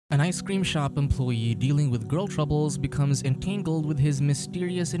An ice cream shop employee dealing with girl troubles becomes entangled with his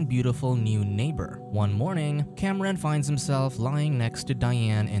mysterious and beautiful new neighbor. One morning, Cameron finds himself lying next to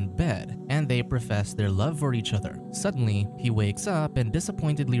Diane in bed, and they profess their love for each other. Suddenly, he wakes up and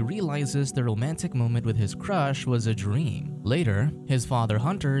disappointedly realizes the romantic moment with his crush was a dream. Later, his father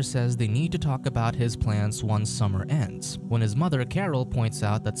Hunter says they need to talk about his plans once summer ends. When his mother Carol points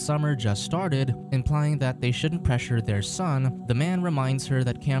out that summer just started, implying that they shouldn't pressure their son, the man reminds her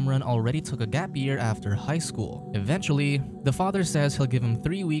that Cameron already took a gap year after high school. Eventually, the father says he'll give him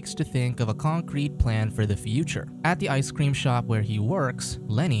 3 weeks to think of a concrete plan for the future. At the ice cream shop where he works,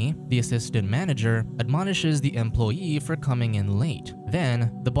 Lenny, the assistant manager, admonishes the employee for coming in late.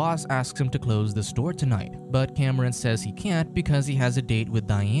 Then, the boss asks him to close the store tonight, but Cameron says he can't because he has a date with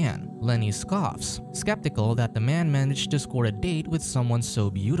Diane. Lenny scoffs, skeptical that the man managed to score a date with someone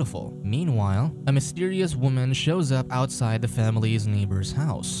so beautiful. Meanwhile, a mysterious woman shows up outside the family's neighbor's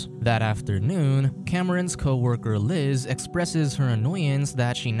house. That afternoon, Cameron's co-worker Liz expresses her annoyance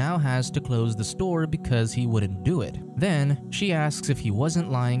that she now has to close the store because he wouldn't do it. Then, she asks if he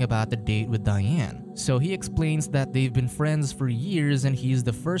wasn't lying about the date with Diane. So he explains that they've been friends for years and he's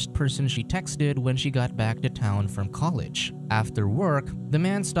the first person she texted when she got back to town from college. After work, the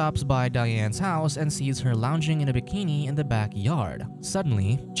man stops by Diane's house and sees her lounging in a bikini in the backyard.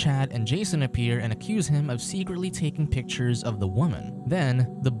 Suddenly, Chad and Jason appear and accuse him of secretly taking pictures of the woman.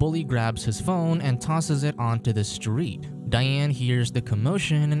 Then, the bully grabs his phone and tosses it onto the street. Diane hears the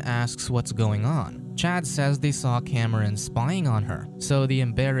commotion and asks what's going on. Chad says they saw Cameron spying on her, so the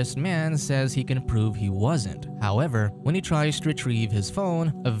embarrassed man says he can prove he wasn't. However, when he tries to retrieve his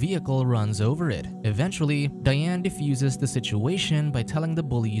phone, a vehicle runs over it. Eventually, Diane diffuses the situation by telling the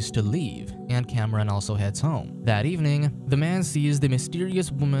bullies to leave, and Cameron also heads home. That evening, the man sees the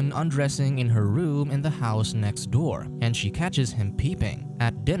mysterious woman undressing in her room in the house next door, and she catches him peeping.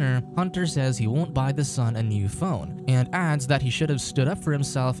 At dinner, Hunter says he won't buy the son a new phone, and adds that he should have stood up for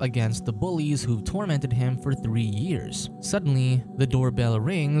himself against the bullies who've tormented him for 3 years. Suddenly, the doorbell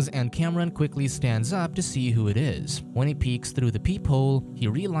rings and Cameron quickly stands up to see who it is. When he peeks through the peephole, he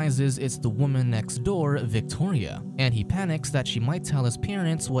realizes it's the woman next door, Victoria, and he panics that she might tell his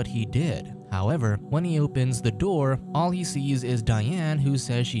parents what he did. However, when he opens the door, all he sees is Diane, who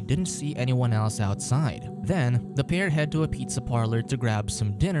says she didn't see anyone else outside. Then, the pair head to a pizza parlor to grab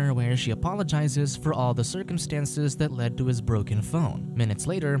some dinner where she apologizes for all the circumstances that led to his broken phone. Minutes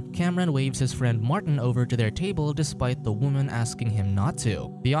later, Cameron waves his friend Martin over to their table despite the woman asking him not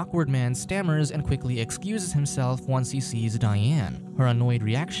to. The awkward man stammers and quickly excuses himself once he sees Diane. Her annoyed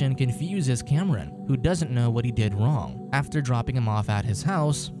reaction confuses Cameron, who doesn't know what he did wrong. After dropping him off at his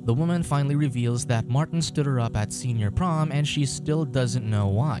house, the woman finally reveals that Martin stood her up at senior prom and she still doesn't know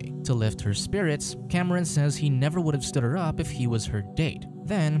why. To lift her spirits, Cameron says he never would have stood her up if he was her date.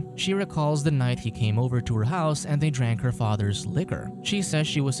 Then, she recalls the night he came over to her house and they drank her father's liquor. She says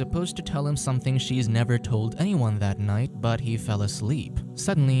she was supposed to tell him something she's never told anyone that night, but he fell asleep.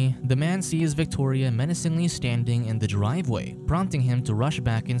 Suddenly, the man sees Victoria menacingly standing in the driveway, prompting him to rush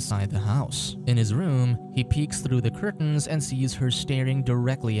back inside the house. In his room, he peeks through the curtains and sees her staring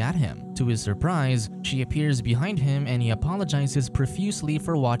directly at him. To his surprise, she appears behind him and he apologizes profusely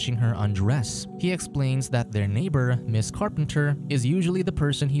for watching her undress. He explains that their neighbor, Miss Carpenter, is usually the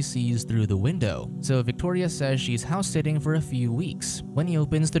person he sees through the window, so Victoria says she's house-sitting for a few weeks. When he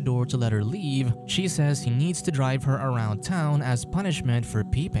opens the door to let her leave, she says he needs to drive her around town as punishment for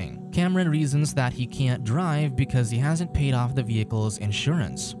peeping. Cameron reasons that he can't drive because he hasn't paid off the vehicle's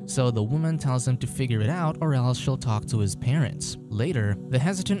insurance, so the woman tells him to figure it out or else she'll talk to his parents. Later, the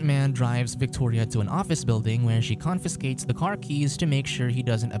hesitant man drives Victoria to an office building where she confiscates the car keys to make sure he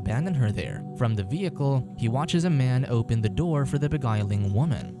doesn't abandon her there. From the vehicle, he watches a man open the door for the beguiling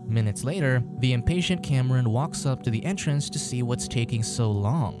woman. Minutes later, the impatient Cameron walks up to the entrance to see what's taking so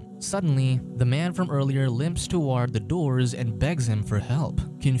long. Suddenly, the man from earlier limps toward the doors and begs him for help.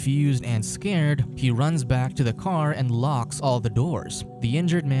 Confused and scared, he runs back to the car and locks all the doors. The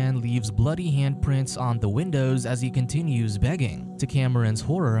injured man leaves bloody handprints on the windows as he continues begging. To Cameron's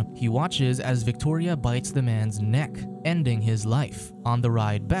horror, he watches as Victoria bites the man's neck, ending his life. On the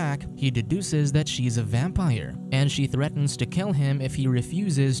ride back, he deduces that she's a vampire, and she threatens to kill him if he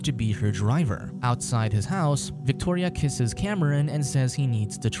refuses to be her driver. Outside his house, Victoria kisses Cameron and says he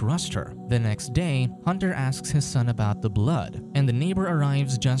needs to trust her. The next day, Hunter asks his son about the blood, and the neighbor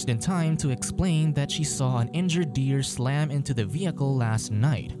arrives just in time to explain that she saw an injured deer slam into the vehicle last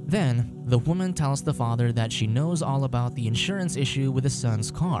night. Then, the woman tells the father that she knows all about the insurance issue with the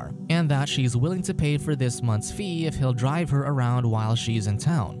son's car, and that she's willing to pay for this month's fee if he'll drive her around while she's in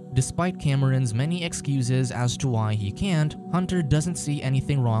town. Despite Cameron's many excuses as to why he can't, Hunter doesn't see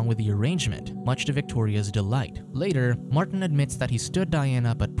anything wrong with the arrangement, much to Victoria's delight. Later, Martin admits that he stood Diane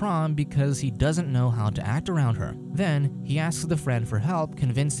up at prom because he doesn't know how to act around her. Then, he asks the friend for help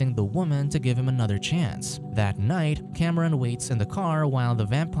convincing the woman to give him another chance. That night, Cameron waits in the car while the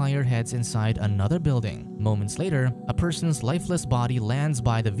vampire heads inside another building. Moments later, a person's lifeless body lands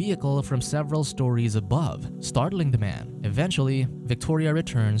by the vehicle from several stories above, startling the man. Eventually, Victoria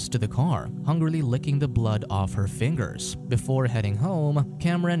returns to the car, hungrily licking the blood off her fingers. Before heading home,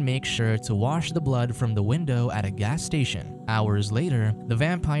 Cameron makes sure to wash the blood from the window at a gas station. Hours later, the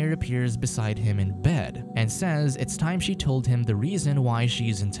vampire appears beside him in bed and says it's time she told him the reason why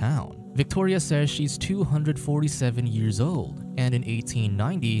she's in town. Victoria says she's 247 years old, and in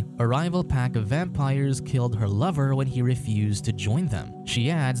 1890, a rival pack of vampires killed her lover when he refused to join them.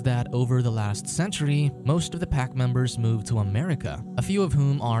 She adds that over the last century, most of the pack members moved to America, a few of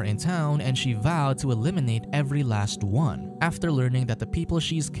whom are in town, and she vowed to eliminate every last one. After learning that the people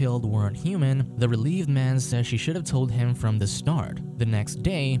she's killed weren't human, the relieved man says she should have told him from the start. The next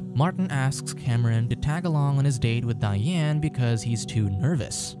day, Martin asks Cameron to tag along on his date with Diane because he's too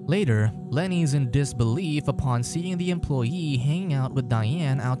nervous. Later, Lenny's in disbelief upon seeing the employee hanging out with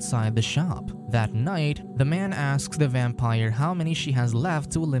Diane outside the shop. That night, the man asks the vampire how many she has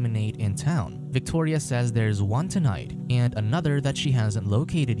left to eliminate in town. Victoria says there's one tonight, and another that she hasn't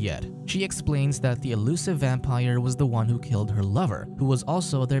located yet. She explains that the elusive vampire was the one who killed her lover, who was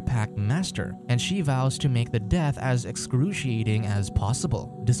also their pack master, and she vows to make the death as excruciating as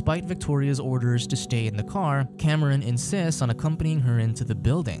possible. Despite Victoria's orders to stay in the car, Cameron insists on accompanying her into the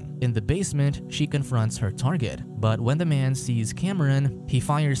building. In the basement, she confronts her target, but when the man sees Cameron, he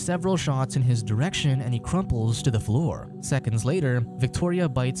fires several shots in his direction and he crumples to the floor. Seconds later, Victoria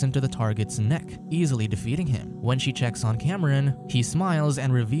bites into the target's neck, easily defeating him. When she checks on Cameron, he smiles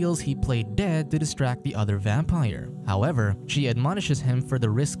and reveals he played dead to distract the other vampire. However, she admonishes him for the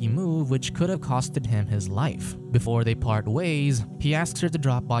risky move which could have costed him his life. Before they part ways, he asks her to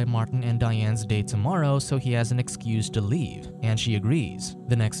drop by Martin and Diane's date tomorrow so he has an excuse to leave, and she agrees.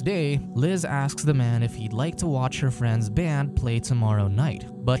 The next day, Liz asks the man if he'd like to watch her friend's band play tomorrow night,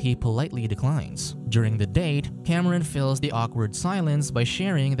 but he politely declines. During the date, Cameron fills the awkward silence by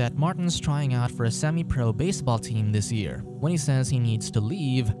sharing that Martin's trying out for a semi-pro baseball team this year. When he says he needs to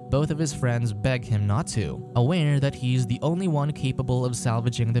leave, both of his friends beg him not to, aware that he's the only one capable of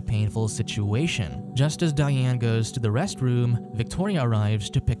salvaging the painful situation. Just as Diane goes to the restroom, Victoria arrives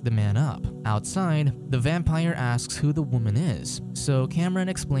to pick the man up. Outside, the vampire asks who the woman is, so Cameron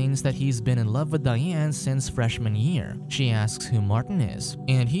explains that he's been in love with Diane since freshman year. She asks who Martin is,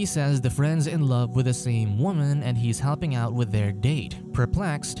 and he says the friend's in love with the same woman and he's helping out with their date.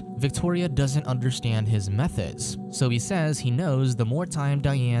 Perplexed, Victoria doesn't understand his methods, so he says he knows the more time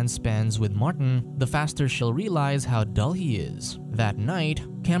Diane spends with Martin, the faster she'll realize how dull he is. That night,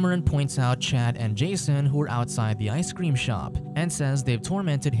 Cameron points out Chad and Jason who are outside the ice cream shop and says they've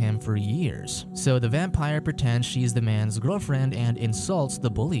tormented him for years. So the vampire pretends she's the man's girlfriend and insults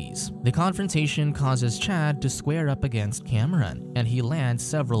the bullies. The confrontation causes Chad to square up against Cameron, and he lands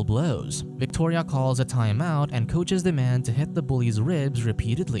several blows. Victoria calls a timeout and coaches the man to hit the bully's ribs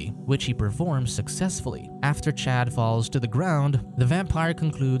repeatedly, which he performs successfully. After Chad falls to the ground, the vampire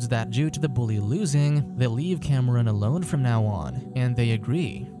concludes that due to the bully losing, they'll leave Cameron alone from now on, and they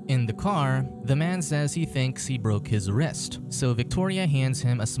agree. In the car, the man says he thinks he broke his wrist, so Victoria hands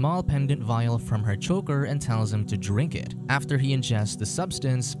him a small pendant vial from her choker and tells him to drink it. After he ingests the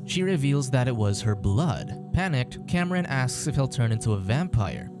substance, she reveals that it was her blood. Panicked, Cameron asks if he'll turn into a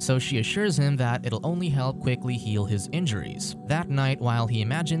vampire, so she assures him that it'll only help quickly heal his injuries. That night, while he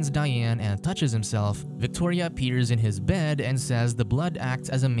imagines Diane and touches himself, Victoria appears in his bed and says the blood acts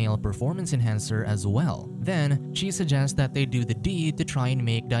as a male performance enhancer as well. Then, she suggests that they do the deed to try and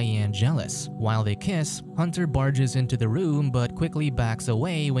make Diane jealous. While they kiss, Hunter barges into the room but quickly backs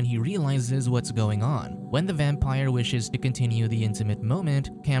away when he realizes what's going on. When the vampire wishes to continue the intimate moment,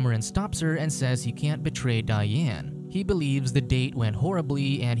 Cameron stops her and says he can't betray Diane. He believes the date went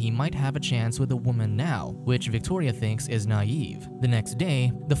horribly and he might have a chance with a woman now, which Victoria thinks is naive. The next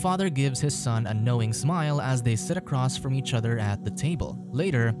day, the father gives his son a knowing smile as they sit across from each other at the table.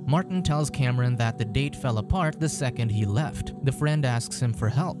 Later, Martin tells Cameron that the date fell apart the second he left. The friend asks him for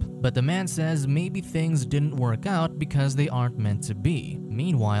help, but the man says maybe things didn't work out because they aren't meant to be.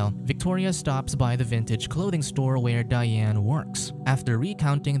 Meanwhile, Victoria stops by the vintage clothing store where Diane works. After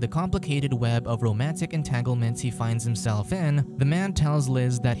recounting the complicated web of romantic entanglements he finds himself in, the man tells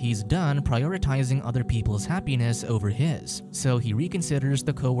Liz that he's done prioritizing other people's happiness over his, so he reconsiders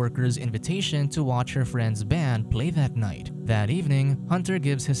the co-worker's invitation to watch her friend's band play that night. That evening, Hunter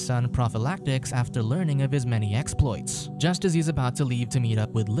gives his son prophylactics after learning of his many exploits. Just as he's about to leave to meet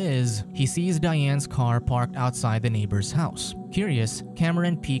up with Liz, he sees Diane's car parked outside the neighbor's house. Curious,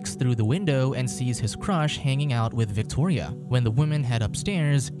 Cameron peeks through the window and sees his crush hanging out with Victoria. When the women head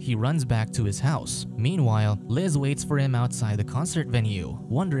upstairs, he runs back to his house. Meanwhile, Liz waits for him outside the concert venue,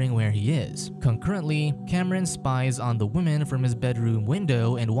 wondering where he is. Concurrently, Cameron spies on the women from his bedroom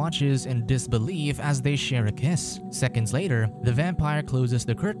window and watches in disbelief as they share a kiss. Seconds later, the vampire closes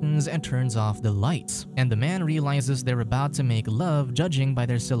the curtains and turns off the lights, and the man realizes they're about to make love judging by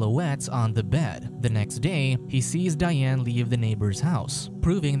their silhouettes on the bed. The next day, he sees Diane leave the neighbor's house,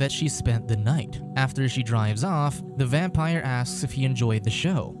 proving that she spent the night. After she drives off, the vampire asks if he enjoyed the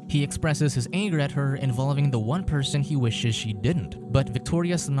show. He expresses his anger at her involving the one person he wishes she didn't, but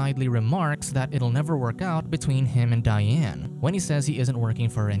Victoria snidely remarks that it'll never work out between him and Diane. When he says he isn't working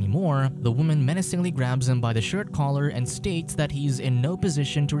for her anymore, the woman menacingly grabs him by the shirt collar and states that he's in no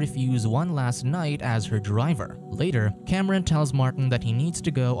position to refuse one last night as her driver. Later, Cameron tells Martin that he needs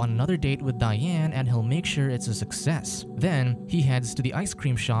to go on another date with Diane and he'll make sure it's a success. Then, he heads to the ice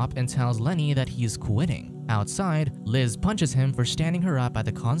cream shop and tells Lenny that he's quitting. Outside, Liz punches him for standing her up at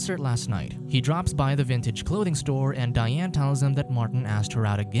the concert last night. He drops by the vintage clothing store and Diane tells him that Martin asked her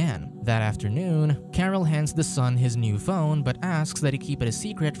out again. That afternoon, Carol hands the son his new phone but asks that he keep it a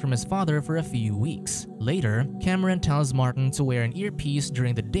secret from his father for a few weeks. Later, Cameron tells Martin to wear an earpiece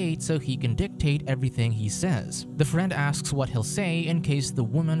during the date so he can dictate everything he says. The friend asks what he'll say in case the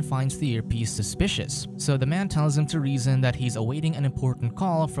woman finds the earpiece suspicious, so the man tells him to reason that he's awaiting an important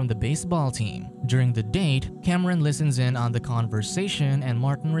call from the baseball team. During the date, Cameron listens in on the conversation and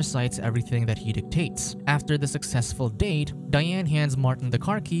Martin recites everything that he dictates. After the successful date, Diane hands Martin the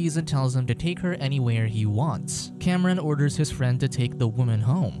car keys and tells him to take her anywhere he wants. Cameron orders his friend to take the woman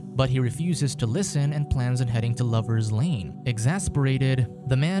home, but he refuses to listen and plans on heading to Lover's Lane. Exasperated,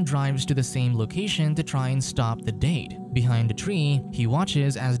 the man drives to the same location to try and stop the date. Behind a tree, he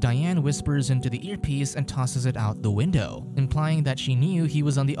watches as Diane whispers into the earpiece and tosses it out the window, implying that she knew he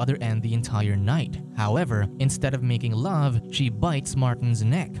was on the other end the entire night. However, instead of making love, she bites Martin's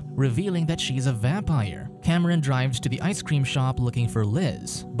neck, revealing that she's a vampire. Cameron drives to the ice cream shop looking for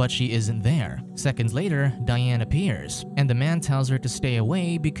Liz, but she isn't there. Seconds later, Diane appears, and the man tells her to stay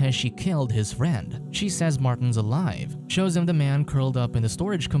away because she killed his friend. She says Martin's alive, shows him the man curled up in the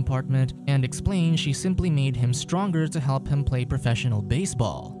storage compartment, and explains she simply made him stronger to help him play professional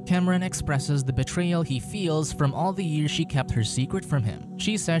baseball. Cameron expresses the betrayal he feels from all the years she kept her secret from him.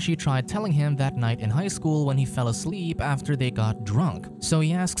 She says she tried telling him that night in high school when he fell asleep after they got drunk, so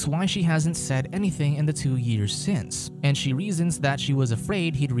he asks why she hasn't said anything in the 2 years since, and she reasons that she was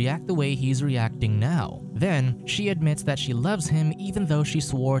afraid he'd react the way he's reacting now. Then, she admits that she loves him even though she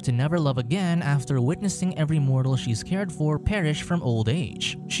swore to never love again after witnessing every mortal she's cared for perish from old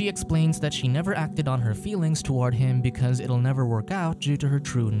age. She explains that she never acted on her feelings toward him because it'll never work out due to her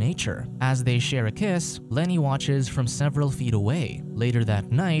true nature. As they share a kiss, Lenny watches from several feet away. Later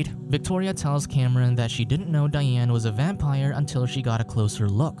that night, Victoria tells Cameron that she didn't know Diane was a vampire until she got a closer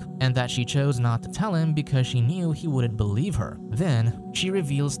look, and that she chose not to tell him because she knew he wouldn't believe her. Then, she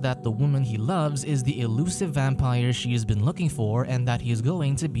reveals that the woman he loves is the elusive vampire she has been looking for and that he is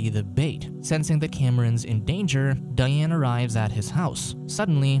going to be the bait. Sensing that Cameron's in danger, Diane arrives at his house.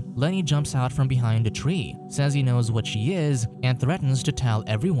 Suddenly, Lenny jumps out from behind a tree, says he knows what she is, and threatens to tell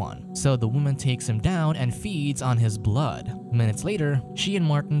everyone. So the woman takes him down and feeds on his blood. Minutes later, she and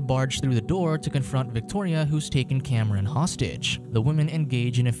Martin barge through the door to confront Victoria, who's taken Cameron hostage. The women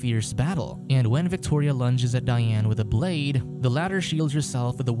engage in a fierce battle, and when Victoria lunges at Diane with a blade, the latter shields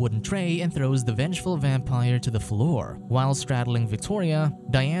herself with a wooden tray and throws the vengeful vampire to the floor. While straddling Victoria,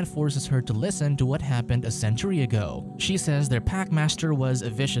 Diane forces her to listen to what happened a century ago. She says their packmaster was a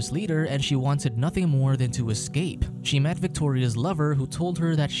vicious leader and she wanted nothing more than to escape. She met Victoria's lover who told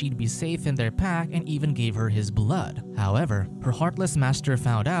her that she'd be safe in their pack and even gave her his blood. However, her heartless master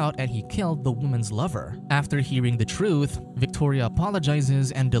found out and he killed the woman's lover. After hearing the truth, Victoria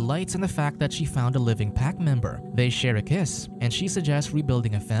apologizes and delights in the fact that she found a living pack member. They share a kiss, and she suggests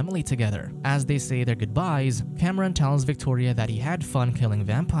rebuilding a family together. As they say their goodbyes, Cameron tells Victoria that he had fun killing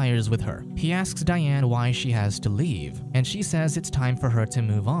vampires with her. He asks Diane why she has to leave, and she says it's time for her to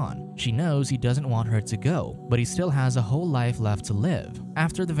move on. She knows he doesn't want her to go, but he still has a whole life left to live.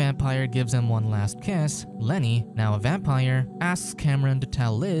 After the vampire gives him one last kiss, Lenny, now a vampire, asks Cameron to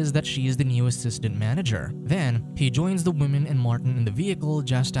tell Liz that she is the new assistant manager. Then, he joins the women and Martin in the vehicle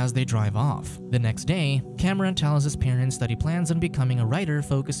just as they drive off. The next day, Cameron tells his parents that he plans on becoming a writer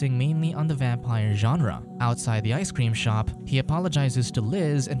focusing mainly on the vampire genre. Outside the ice cream shop, he apologizes to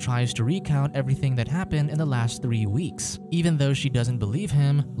Liz and tries to recount everything that happened in the last 3 weeks. Even though she doesn't believe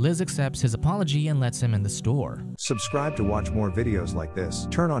him, Liz accepts his apology and lets him in the store. Subscribe to watch more videos like this,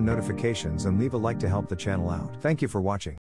 turn on notifications and leave a like to help the channel out. Thank you for watching.